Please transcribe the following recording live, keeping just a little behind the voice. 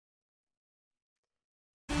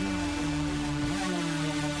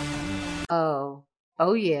Oh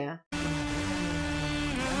yeah.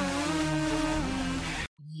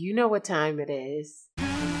 You know what time it is.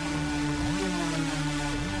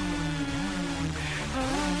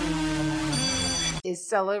 It's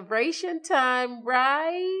celebration time,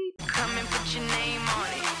 right? Come and put your name on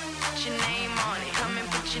it. Put your name on it. Come and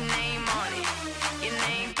put your name on it. Your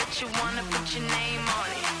name, but you wanna put your name on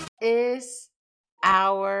it. It's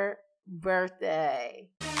our birthday.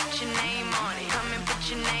 Put your name on it. Come and put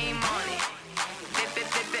your name on it.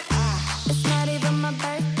 It's not even my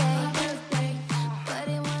birthday, but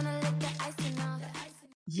I wanna lick the icing off.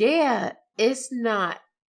 Yeah, it's not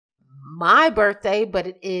my birthday, but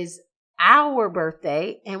it is our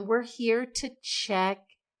birthday, and we're here to check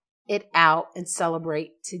it out and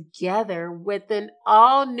celebrate together with an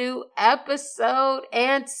all new episode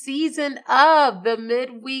and season of the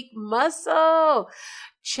Midweek Muscle.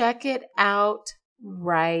 Check it out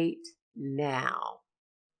right now.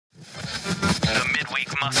 The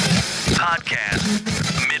Midweek Muscle Podcast.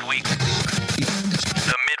 The Midweek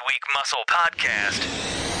Muscle Podcast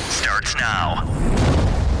starts now.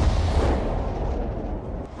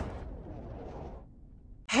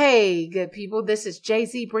 Hey, good people, this is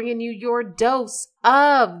Jay-Z bringing you your dose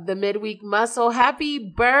of the Midweek Muscle.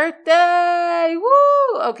 Happy birthday!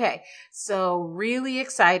 Woo! Okay, so really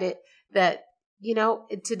excited that,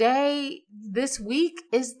 today, this week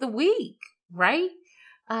is the week, right?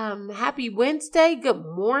 Happy Wednesday, good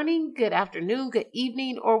morning, good afternoon, good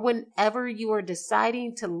evening, or whenever you are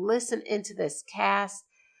deciding to listen into this cast.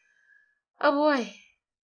 Oh boy,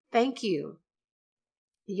 thank you.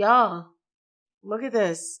 Y'all. Look at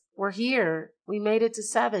this. We're here. We made it to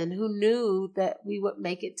 7. Who knew that we would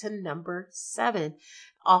make it to number 7?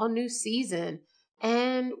 All new season.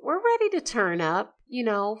 And we're ready to turn up,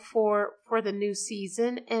 for the new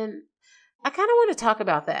season. And I kind of want to talk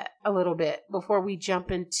about that a little bit before we jump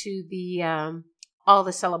into the all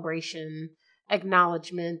the celebration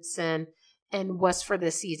acknowledgments and what's for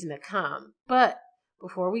this season to come. But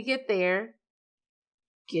before we get there,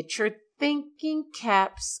 get your thinking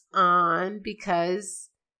caps on, because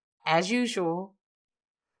as usual,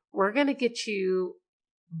 we're going to get you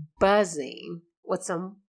buzzing with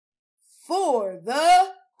some For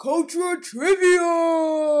the Culture Trivia.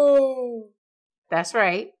 That's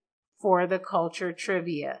right. For the Culture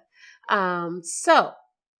Trivia. So,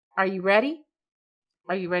 are you ready?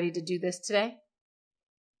 Are you ready to do this today?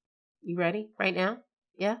 You ready right now?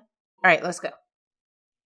 Yeah? All right, let's go.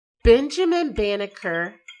 Benjamin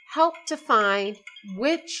Banneker helped define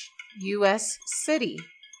which U.S. city?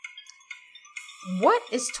 What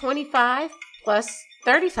is 25 plus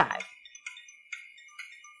 35?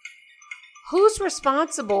 Who's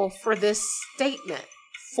responsible for this statement?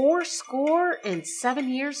 7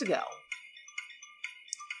 years ago.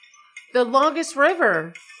 The longest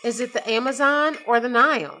river, is it the Amazon or the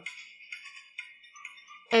Nile?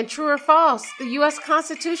 And true or false, the U.S.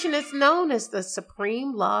 Constitution is known as the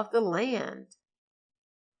supreme law of the land.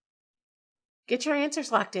 Get your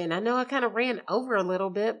answers locked in. I know I kind of ran over a little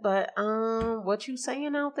bit, but what you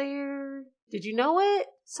saying out there? Did you know it?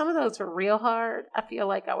 Some of those were real hard. I feel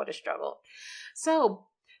like I would have struggled. So,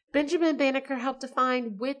 Benjamin Banneker helped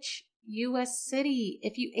define which U.S. city.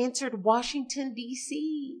 If you answered Washington,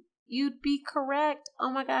 D.C., you'd be correct. Oh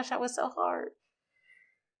my gosh, that was so hard.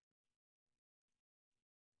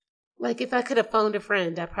 Like, if I could have phoned a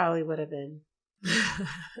friend, I probably would have been.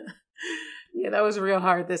 Yeah, that was real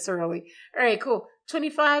hard this early. All right, cool.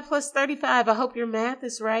 25 plus 35. I hope your math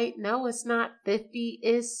is right. No, it's not. 50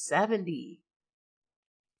 is 70.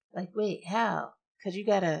 Like, wait, how? Because you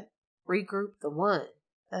got to regroup the one.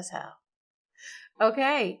 That's how.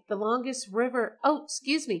 Okay, the longest river. Oh,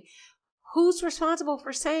 excuse me. Who's responsible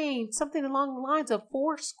for saying something along the lines of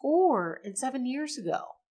 7 years ago?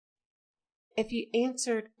 If you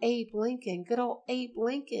answered Abe Lincoln, good old Abe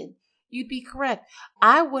Lincoln, you'd be correct.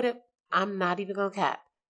 I'm not even going to cap.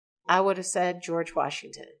 I would have said George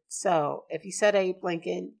Washington. So if you said Abe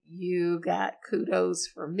Lincoln, you got kudos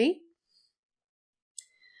from me.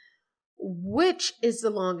 Which is the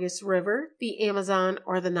longest river, the Amazon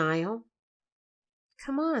or the Nile?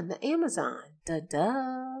 Come on, the Amazon.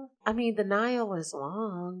 Duh. I mean, the Nile is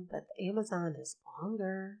long, but the Amazon is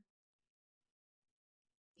longer.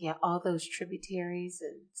 Yeah, all those tributaries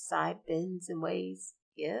and side bends and ways.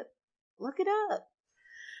 Yep. Look it up.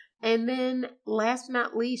 And then, last but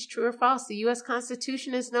not least, true or false, the U.S.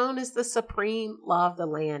 Constitution is known as the supreme law of the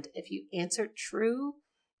land. If you answered true,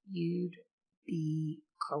 you'd be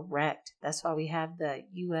correct. That's why we have the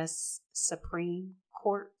U.S. Supreme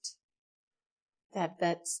Court that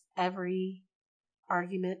vets every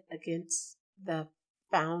argument against the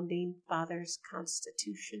Founding Fathers'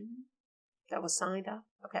 Constitution. that was signed off?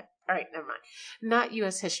 Okay. All right. Never mind. Not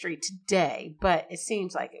U.S. history today, but it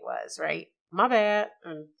seems like it was, right? My bad.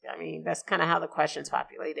 I mean, that's kind of how the questions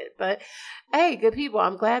populated. But hey, good people,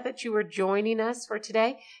 I'm glad that you were joining us for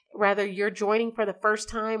today. Whether you're joining for the first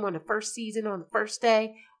time on the first season on the first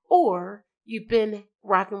day, or you've been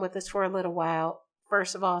rocking with us for a little while.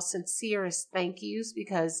 First of all, sincerest thank yous,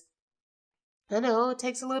 because I know it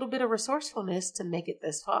takes a little bit of resourcefulness to make it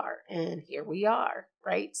this far. And here we are,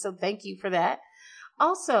 right? So thank you for that.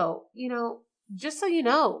 Also, just so you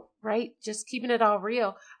know, right? Just keeping it all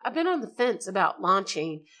real. I've been on the fence about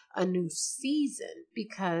launching a new season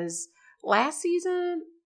because last season,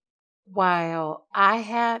 while I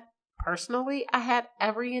had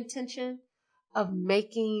every intention of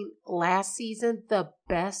making last season the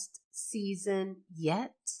best season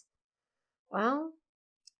yet. Well,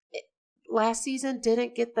 last season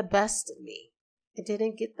didn't get the best of me. It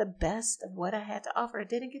didn't get the best of what I had to offer. It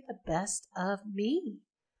didn't get the best of me.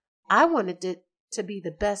 I wanted it to be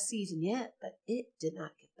the best season yet, but it did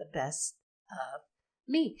not get the best of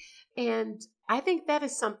me. And I think that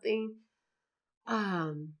is something,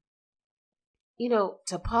 to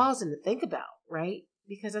pause and to think about, right?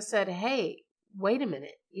 Because I said, hey, wait a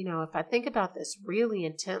minute. If I think about this really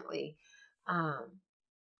intently,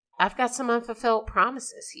 I've got some unfulfilled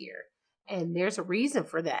promises here, and there's a reason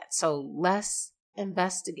for that. So let's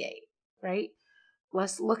investigate, right?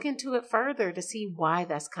 Let's look into it further to see why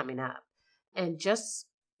that's coming up. And just,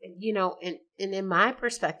 and in my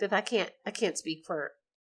perspective, I can't speak for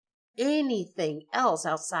anything else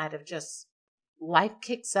outside of just life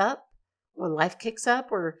kicks up. When life kicks up,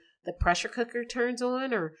 or the pressure cooker turns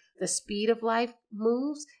on, or the speed of life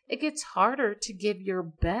moves, it gets harder to give your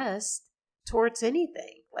best towards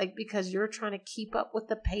anything. Like, because you're trying to keep up with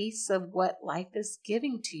the pace of what life is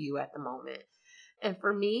giving to you at the moment. And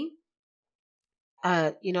for me,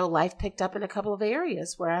 life picked up in a couple of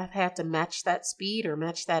areas where I've had to match that speed or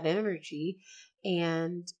match that energy.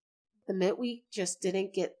 And the midweek just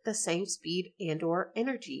didn't get the same speed and or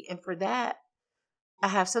energy. And for that, I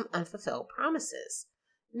have some unfulfilled promises.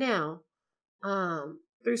 Now,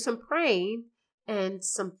 through some praying and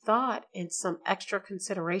some thought and some extra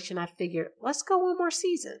consideration, I figured, let's go one more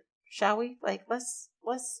season, shall we? Like, let's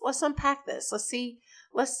unpack this. Let's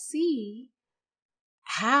see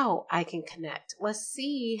how I can connect. Let's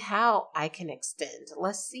see how I can extend.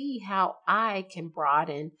 Let's see how I can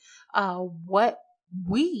broaden what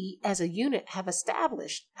we as a unit have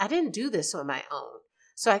established. I didn't do this on my own.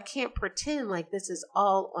 So I can't pretend like this is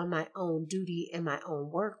all on my own duty and my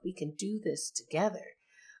own work. We can do this together.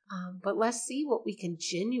 But let's see what we can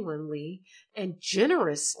genuinely and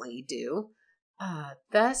generously do.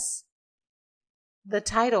 Thus, the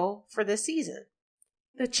title for this season,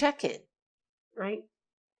 the check-in, right?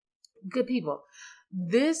 Good people.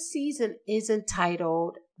 This season is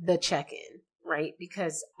entitled The Check-in, right?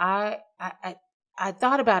 Because I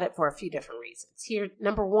thought about it for a few different reasons. Here,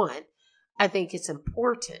 number one, I think it's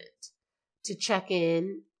important to check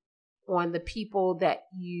in on the people that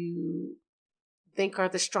you think are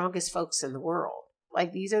the strongest folks in the world.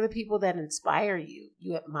 Like, these are the people that inspire you.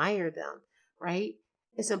 You admire them, right?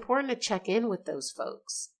 It's important to check in with those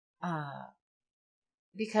folks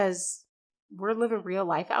because we're living real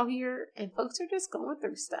life out here and folks are just going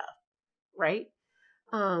through stuff, right?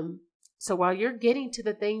 So while you're getting to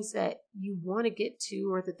the things that you want to get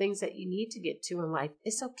to or the things that you need to get to in life,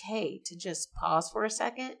 it's okay to just pause for a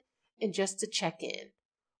second and just to check in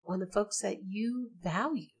on the folks that you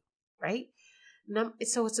value, right?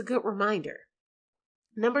 So it's a good reminder.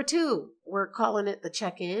 Number two, we're calling it the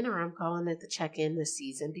check-in, or I'm calling it the check-in this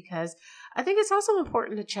season, because I think it's also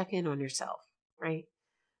important to check in on yourself, right?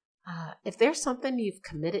 If there's something you've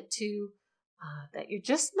committed to that you're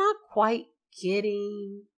just not quite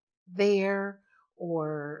getting there,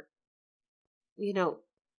 or,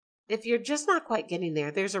 if you're just not quite getting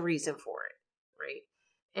there, there's a reason for it, right?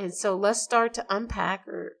 And so let's start to unpack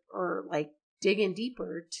or like dig in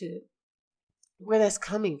deeper to where that's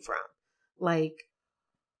coming from. Like,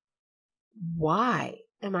 why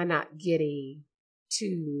am I not getting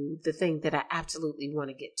to the thing that I absolutely want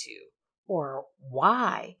to get to? Or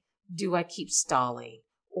why do I keep stalling?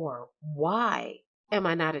 Or why am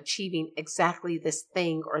I not achieving exactly this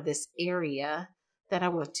thing or this area that I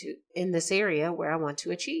want to, in this area where I want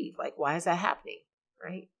to achieve? Like, why is that happening?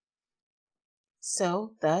 Right?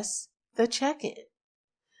 So, thus, the check-in.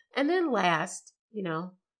 And then last,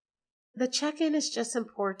 the check-in is just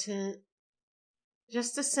important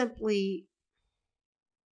just to simply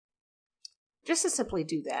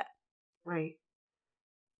do that, right?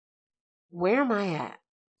 Where am I at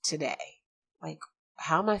today? Like,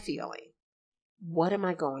 how am I feeling? What am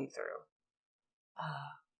I going through?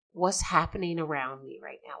 what's happening around me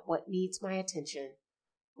right now, what needs my attention,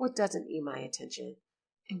 what doesn't need my attention,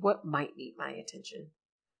 and what might need my attention.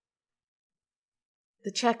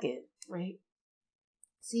 The check-in, right?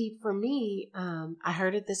 See, for me, I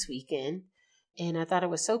heard it this weekend, and I thought it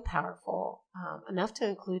was so powerful, enough to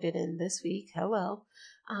include it in this week. Hello.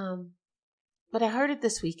 But I heard it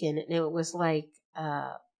this weekend, and it was like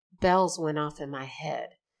bells went off in my head.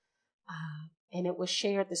 And it was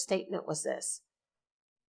shared, the statement was this: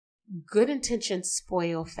 good intentions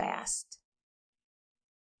spoil fast.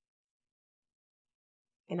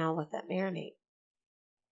 And I'll let that marinate.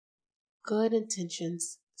 Good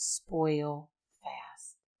intentions spoil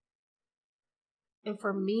fast. And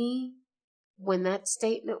for me, when that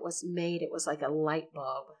statement was made, it was like a light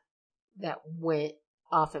bulb that went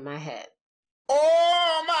off in my head.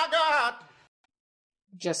 Oh my God!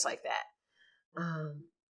 Just like that.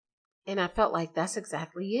 And I felt like that's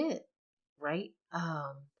exactly it, right?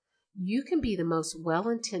 You can be the most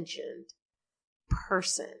well-intentioned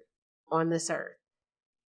person on this earth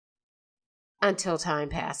until time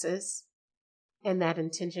passes and that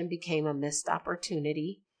intention became a missed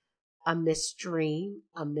opportunity, a missed dream,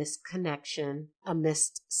 a missed connection, a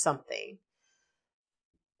missed something.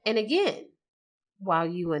 And again, while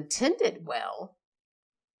you intended well,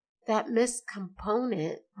 that missed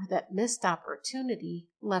component or that missed opportunity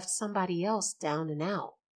left somebody else down and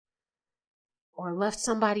out, or left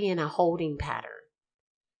somebody in a holding pattern,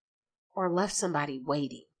 or left somebody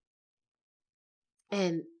waiting.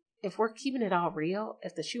 And if we're keeping it all real,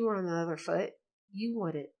 if the shoe were on the other foot, you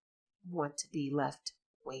wouldn't want to be left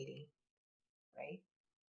waiting, right?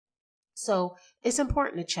 So it's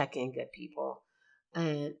important to check in, good people.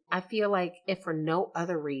 And I feel like if for no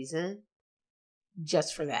other reason,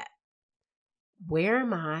 just for that. Where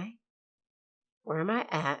am I? Where am I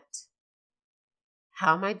at?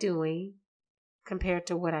 How am I doing compared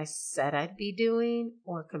to what I said I'd be doing,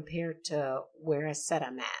 or compared to where I said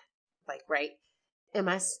I'm at? Like, right? Am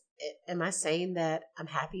I saying that I'm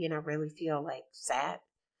happy and I really feel like sad?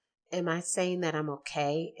 Am I saying that I'm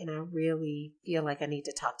okay and I really feel like I need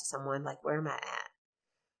to talk to someone? Like, where am I at?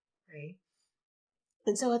 Right?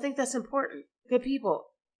 And so I think that's important. Good people.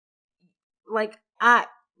 Like,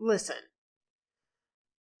 listen,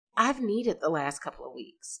 I've needed the last couple of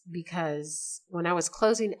weeks because when I was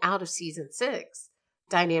closing out of season 6,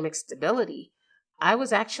 Dynamic Stability, I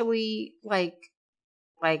was actually like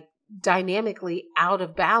dynamically out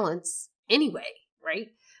of balance anyway, right?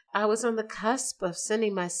 I was on the cusp of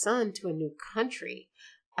sending my son to a new country,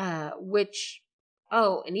 and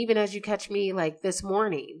even as you catch me like this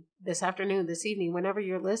morning, this afternoon, this evening, whenever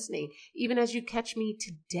you're listening, even as you catch me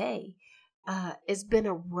today, it's been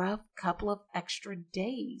a rough couple of extra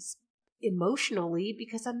days emotionally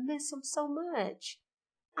because I miss him so much.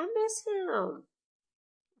 I miss him,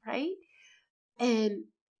 right? And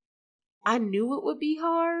I knew it would be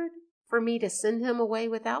hard for me to send him away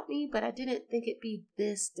without me, but I didn't think it'd be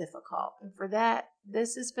this difficult. And for that,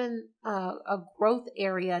 this has been a growth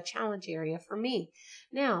area, a challenge area for me.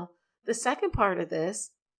 Now, the second part of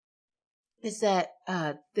this is that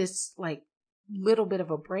this like little bit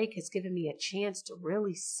of a break has given me a chance to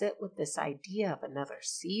really sit with this idea of another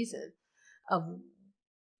season of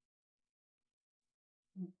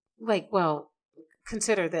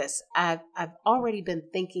consider this. I've already been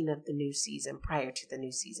thinking of the new season prior to the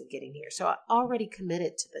new season getting here. So I already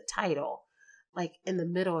committed to the title like in the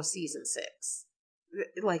middle of season 6.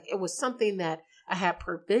 Like it was something that I had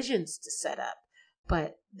provisions to set up,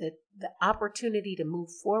 but the opportunity to move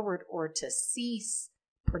forward or to cease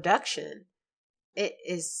production, it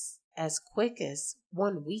is as quick as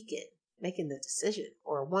 1 weekend making the decision,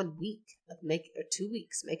 or 1 week or 2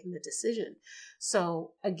 weeks making the decision.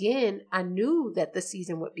 So again, I knew that the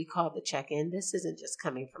season would be called The Check-In. This isn't just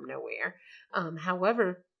coming from nowhere.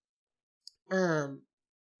 However,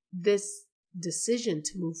 this decision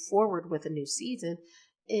to move forward with a new season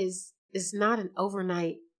is not an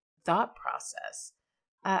overnight thought process.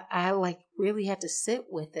 I like really had to sit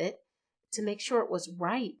with it to make sure it was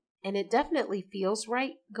right. And it definitely feels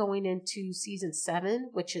right going into season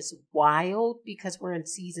 7, which is wild because we're in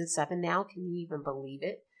season 7 now. Can you even believe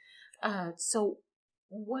it? So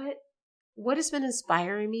what has been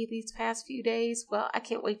inspiring me these past few days? Well, I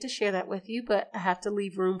can't wait to share that with you, but I have to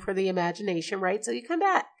leave room for the imagination, right? So you come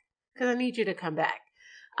back because I need you to come back.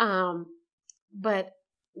 But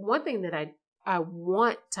one thing that I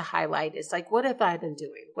want to highlight is like, what have I been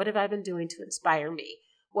doing? What have I been doing to inspire me?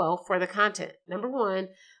 Well, for the content, number one,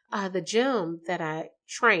 the gym that I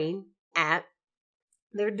train at,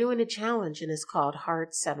 they're doing a challenge and it's called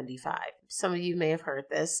Hard 75. Some of you may have heard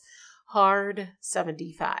this. HARD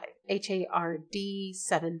 75, HARD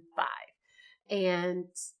 75. And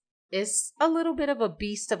it's a little bit of a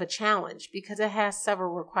beast of a challenge because it has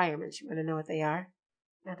several requirements. You want to know what they are?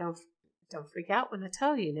 Now don't freak out when I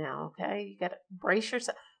tell you now, okay? You got to brace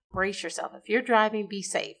yourself. Brace yourself. If you're driving, be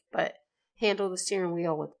safe, but handle the steering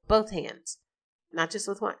wheel with both hands, not just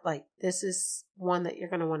with one. Like, this is one that you're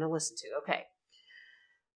going to want to listen to. Okay.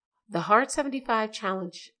 The HARD 75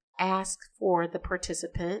 challenge asks for the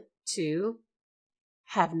participant to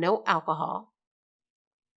have no alcohol,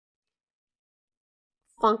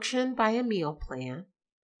 function by a meal plan,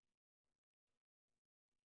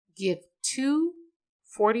 give 2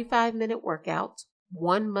 45-minute workouts.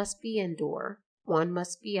 One must be indoor, one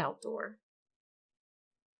must be outdoor.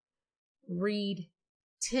 Read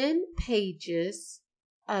 10 pages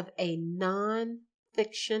of a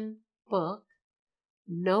non-fiction book.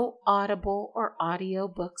 No audible or audio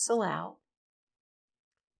books allowed.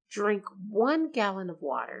 Drink 1 gallon of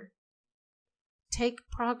water. Take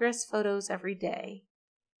progress photos every day.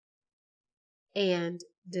 And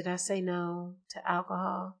did I say no to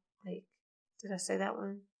alcohol? Like, did I say that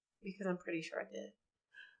one? Because I'm pretty sure I did.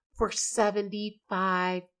 For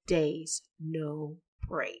 75 days, no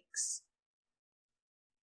breaks.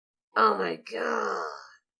 Oh my God.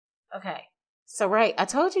 Okay. So, right. I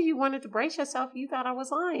told you wanted to brace yourself. You thought I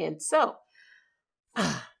was lying. So,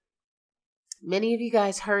 many of you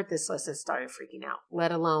guys heard this list and started freaking out,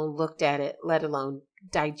 let alone looked at it, let alone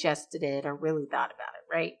digested it or really thought about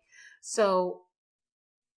it, right? So,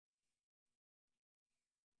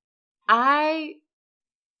 I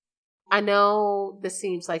know this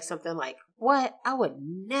seems like something like, what? I would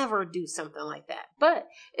never do something like that. But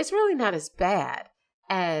it's really not as bad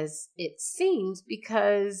as it seems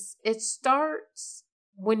because it starts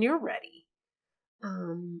when you're ready.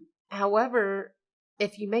 However,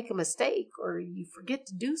 if you make a mistake or you forget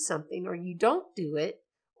to do something or you don't do it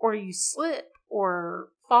or you slip or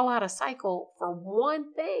fall out of cycle for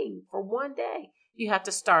one thing, for one day, you have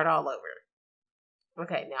to start all over.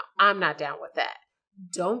 Okay, now I'm not down with that.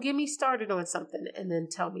 Don't get me started on something and then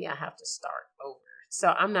tell me I have to start over. So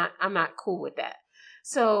I'm not cool with that.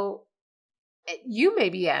 So you may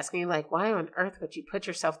be asking, like, why on earth would you put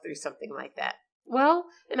yourself through something like that? Well,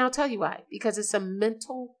 and I'll tell you why. Because it's a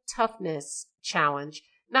mental toughness challenge,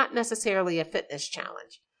 not necessarily a fitness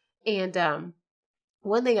challenge. And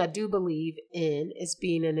one thing I do believe in is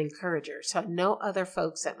being an encourager. So I know other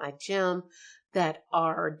folks at my gym that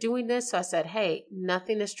are doing this. So I said, hey,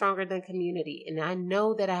 nothing is stronger than community. And I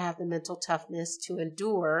know that I have the mental toughness to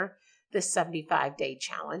endure this 75-day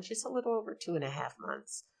challenge. It's a little over 2.5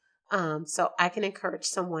 months. So I can encourage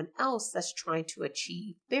someone else that's trying to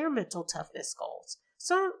achieve their mental toughness goals.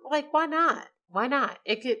 So like, why not? Why not?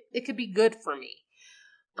 It could be good for me.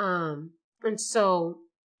 And so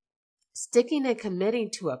sticking and committing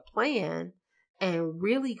to a plan and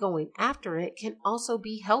really going after it can also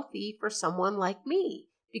be healthy for someone like me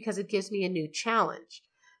because it gives me a new challenge.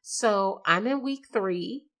 So I'm in week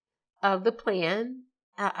 3 of the plan.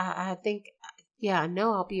 I think, I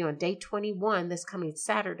know I'll be on day 21 this coming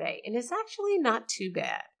Saturday, and it's actually not too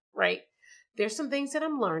bad, right? There's some things that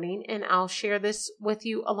I'm learning, and I'll share this with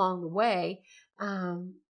you along the way,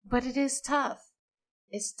 but it is tough.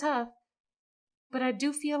 It's tough, but I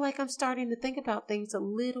do feel like I'm starting to think about things a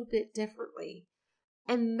little bit differently.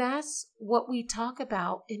 And that's what we talk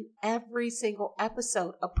about in every single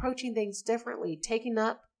episode, approaching things differently, taking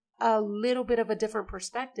up a little bit of a different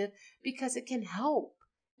perspective because it can help.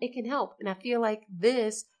 It can help. And I feel like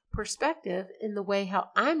this perspective in the way how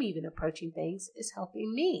I'm even approaching things is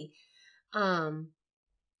helping me.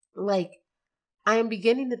 Like I am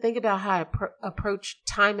beginning to think about how I approach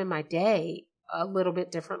time in my day a little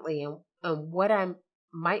bit differently and what I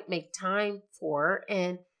might make time for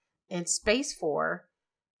and space for.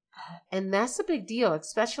 And that's a big deal,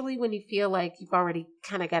 especially when you feel like you've already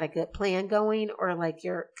kind of got a good plan going or like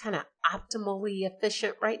you're kind of optimally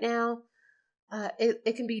efficient right now.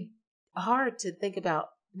 It can be hard to think about,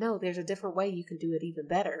 no, there's a different way you can do it even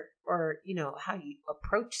better or, how you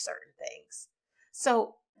approach certain things.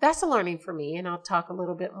 So that's a learning for me. And I'll talk a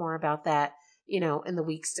little bit more about that, in the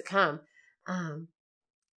weeks to come.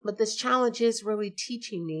 But this challenge is really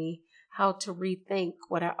teaching me how to rethink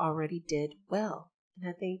what I already did well. And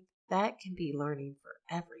I think that can be learning for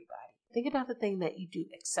everybody. Think about the thing that you do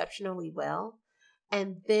exceptionally well,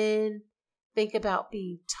 and then think about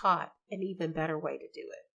being taught an even better way to do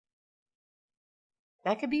it.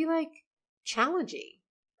 That could be like challenging,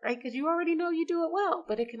 right? Because you already know you do it well,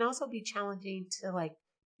 but it can also be challenging to like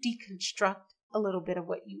deconstruct a little bit of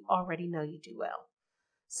what you already know you do well.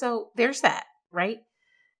 So there's that, right?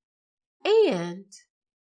 And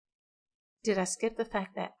did I skip the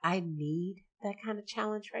fact that I need that kind of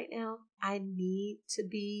challenge right now? I need to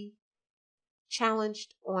be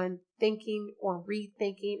challenged on thinking or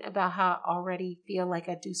rethinking about how I already feel like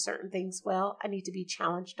I do certain things well. I need to be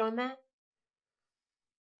challenged on that.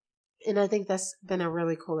 And I think that's been a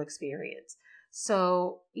really cool experience.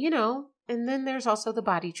 So, and then there's also the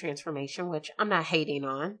body transformation, which I'm not hating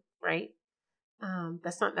on, right?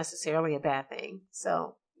 That's not necessarily a bad thing.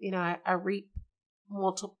 So, I reap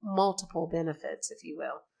multiple benefits, if you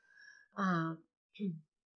will.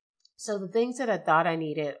 So the things that I thought I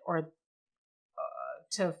needed, or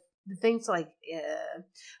the things like,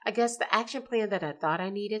 I guess the action plan that I thought I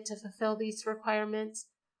needed to fulfill these requirements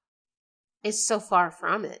is so far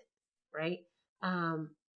from it, right? And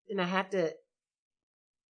I had to,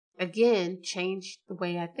 again, change the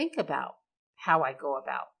way I think about how I go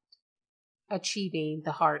about achieving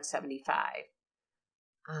the hard 75.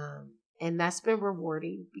 And that's been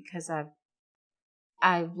rewarding because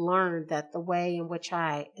I've learned that the way in which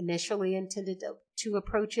I initially intended to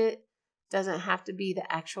approach it doesn't have to be the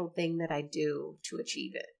actual thing that I do to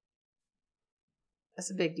achieve it.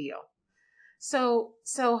 That's a big deal. So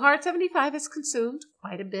hard 75 has consumed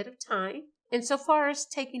quite a bit of time, insofar as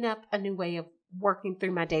taking up a new way of working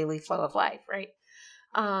through my daily flow of life, right?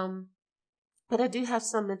 But I do have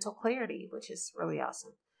some mental clarity, which is really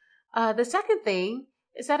awesome. The second thing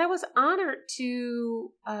is that I was honored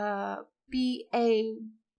to be a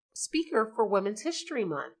speaker for Women's History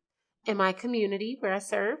Month in my community where I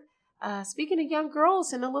serve, speaking to young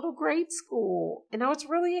girls in a little grade school. And I was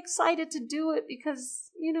really excited to do it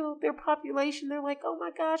because, their population, they're like, oh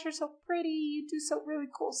my gosh, you're so pretty. You do so really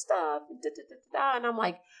cool stuff. And I'm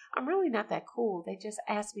like, I'm really not that cool. They just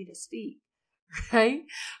asked me to speak. Right?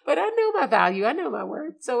 But I know my value. I know my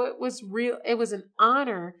worth. So it was an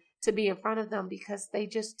honor to be in front of them because they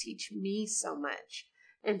just teach me so much.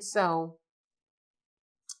 And so,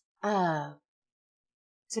 to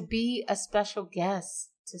be a special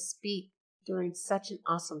guest to speak during such an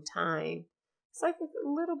awesome time, it's like a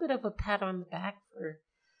little bit of a pat on the back for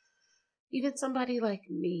even somebody like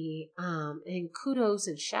me. And kudos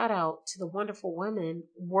and shout out to the wonderful women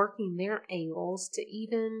working their angles to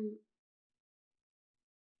even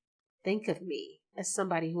think of me as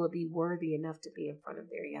somebody who would be worthy enough to be in front of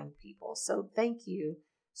their young people. So thank you.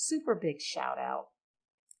 Super big shout out.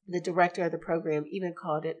 The director of the program even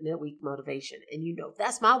called it midweek motivation. And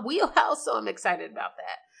that's my wheelhouse. So I'm excited about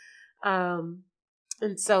that.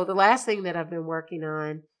 And so the last thing that I've been working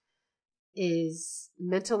on is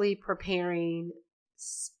mentally preparing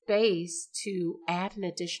space to add an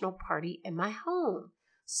additional party in my home.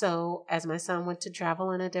 So as my son went to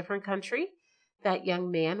travel in a different country, that young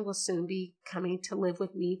man will soon be coming to live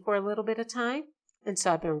with me for a little bit of time. And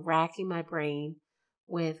so I've been racking my brain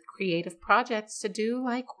with creative projects to do,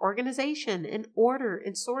 like organization and order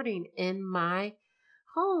and sorting in my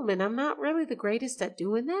home. And I'm not really the greatest at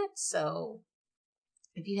doing that. So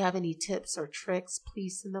if you have any tips or tricks,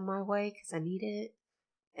 please send them my way because I need it.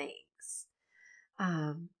 Thanks.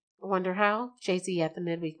 Wonder how?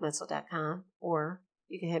 jz@themidweekmuscle.com, or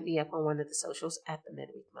you can hit me up on one of the socials at the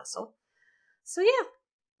Midweek Muscle. So yeah,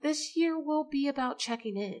 this year will be about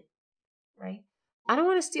checking in, right? I don't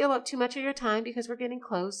want to steal up too much of your time because we're getting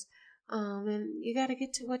close, and you got to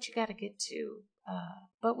get to what you got to get to.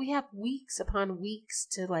 But we have weeks upon weeks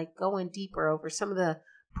to go in deeper over some of the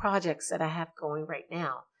projects that I have going right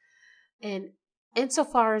now. And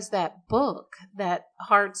insofar as that book that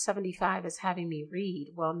Hard 75 is having me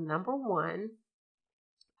read, well, number one,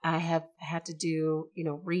 I have had to do,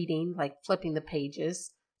 reading, like flipping the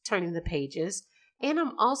pages, turning the pages. And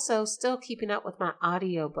I'm also still keeping up with my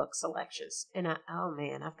audiobook selections. And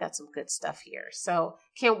I've got some good stuff here. So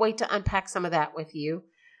can't wait to unpack some of that with you.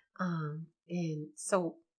 And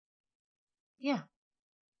so, yeah,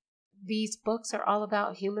 these books are all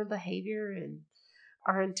about human behavior and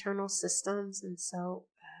our internal systems. And so,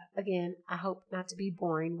 again, I hope not to be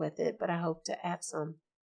boring with it, but I hope to add some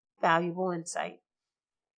valuable insight.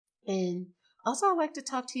 And also, I'd like to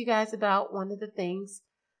talk to you guys about one of the things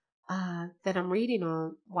that I'm reading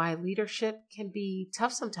on why leadership can be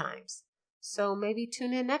tough sometimes. So maybe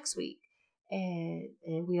tune in next week and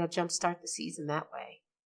we'll jumpstart the season that way.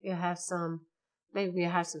 We'll have some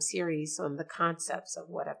series on the concepts of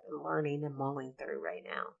what I've been learning and mulling through right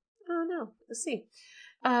now. I don't know. Let's see.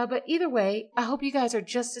 But either way, I hope you guys are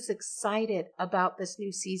just as excited about this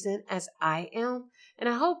new season as I am. And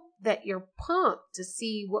I hope that you're pumped to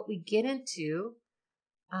see what we get into.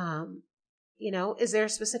 Is there a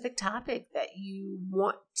specific topic that you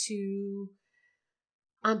want to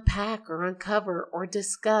unpack or uncover or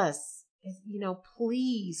discuss?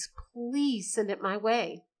 Please send it my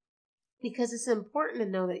way. because it's important to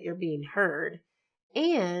know that you're being heard.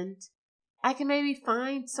 And I can maybe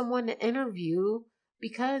find someone to interview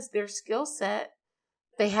because their skill set,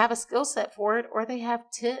 they have a skill set for it, or they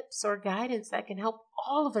have tips or guidance that can help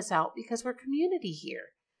all of us out because we're community here.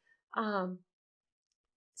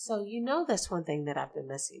 So that's one thing that I've been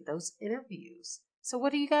missing, those interviews. So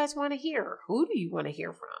what do you guys want to hear? Who do you want to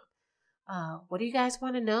hear from? What do you guys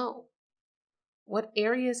want to know? What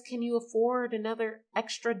areas can you afford another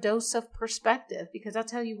extra dose of perspective? Because I'll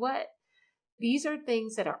tell you what, these are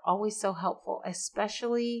things that are always so helpful,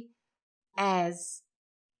 especially as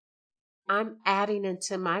I'm adding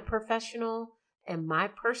into my professional and my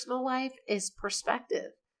personal life is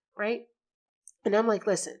perspective, right? And I'm like,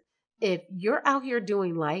 listen, if you're out here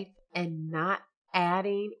doing life and not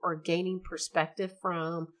adding or gaining perspective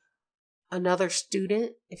from another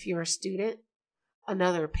student, if you're a student,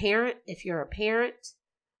 another parent, if you're a parent,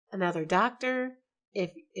 another doctor,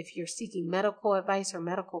 if you're seeking medical advice or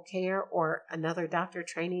medical care, or another doctor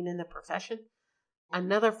training in the profession,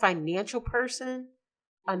 another financial person,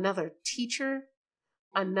 another teacher,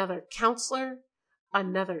 another counselor,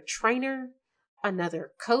 another trainer,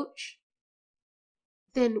 another coach,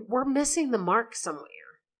 then we're missing the mark somewhere.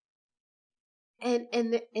 And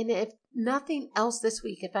if nothing else this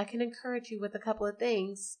week, if I can encourage you with a couple of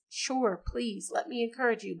things, sure, please let me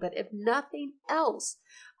encourage you. But if nothing else,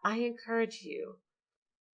 I encourage you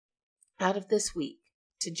out of this week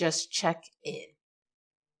to just check in.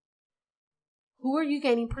 Who are you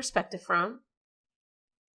gaining perspective from,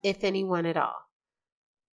 if anyone at all?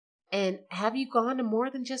 And have you gone to more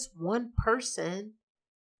than just one person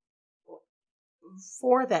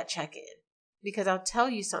for that check-in? Because I'll tell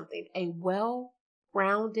you something, a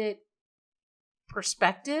well-rounded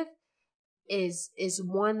perspective is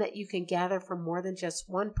one that you can gather from more than just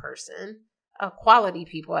one person, quality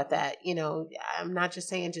people at that. I'm not just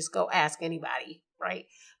saying just go ask anybody, right?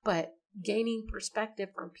 But gaining perspective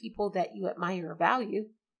from people that you admire or value.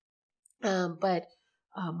 But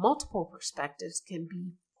multiple perspectives can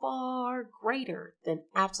be far greater than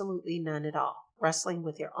absolutely none at all. Wrestling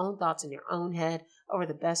with your own thoughts in your own head over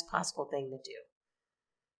the best possible thing to do.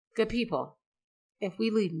 Good people, if we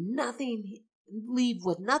leave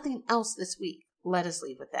with nothing else this week, let us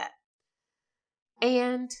leave with that.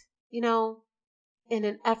 And, in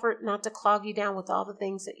an effort not to clog you down with all the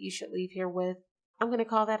things that you should leave here with, I'm going to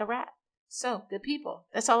call that a wrap. So, good people,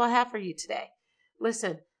 that's all I have for you today.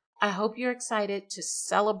 Listen, I hope you're excited to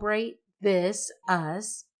celebrate us,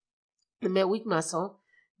 the Midweek Muscle,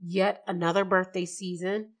 yet another birthday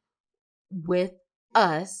season with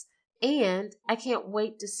us. And I can't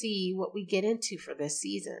wait to see what we get into for this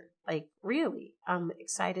season. Like, really, I'm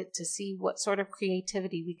excited to see what sort of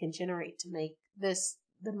creativity we can generate to make this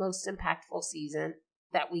the most impactful season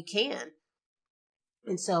that we can.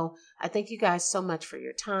 And so I thank you guys so much for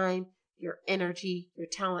your time, your energy, your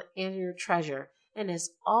talent, and your treasure. And as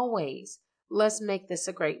always, let's make this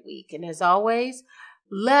a great week. And as always,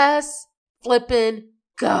 let's flippin'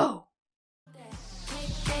 go.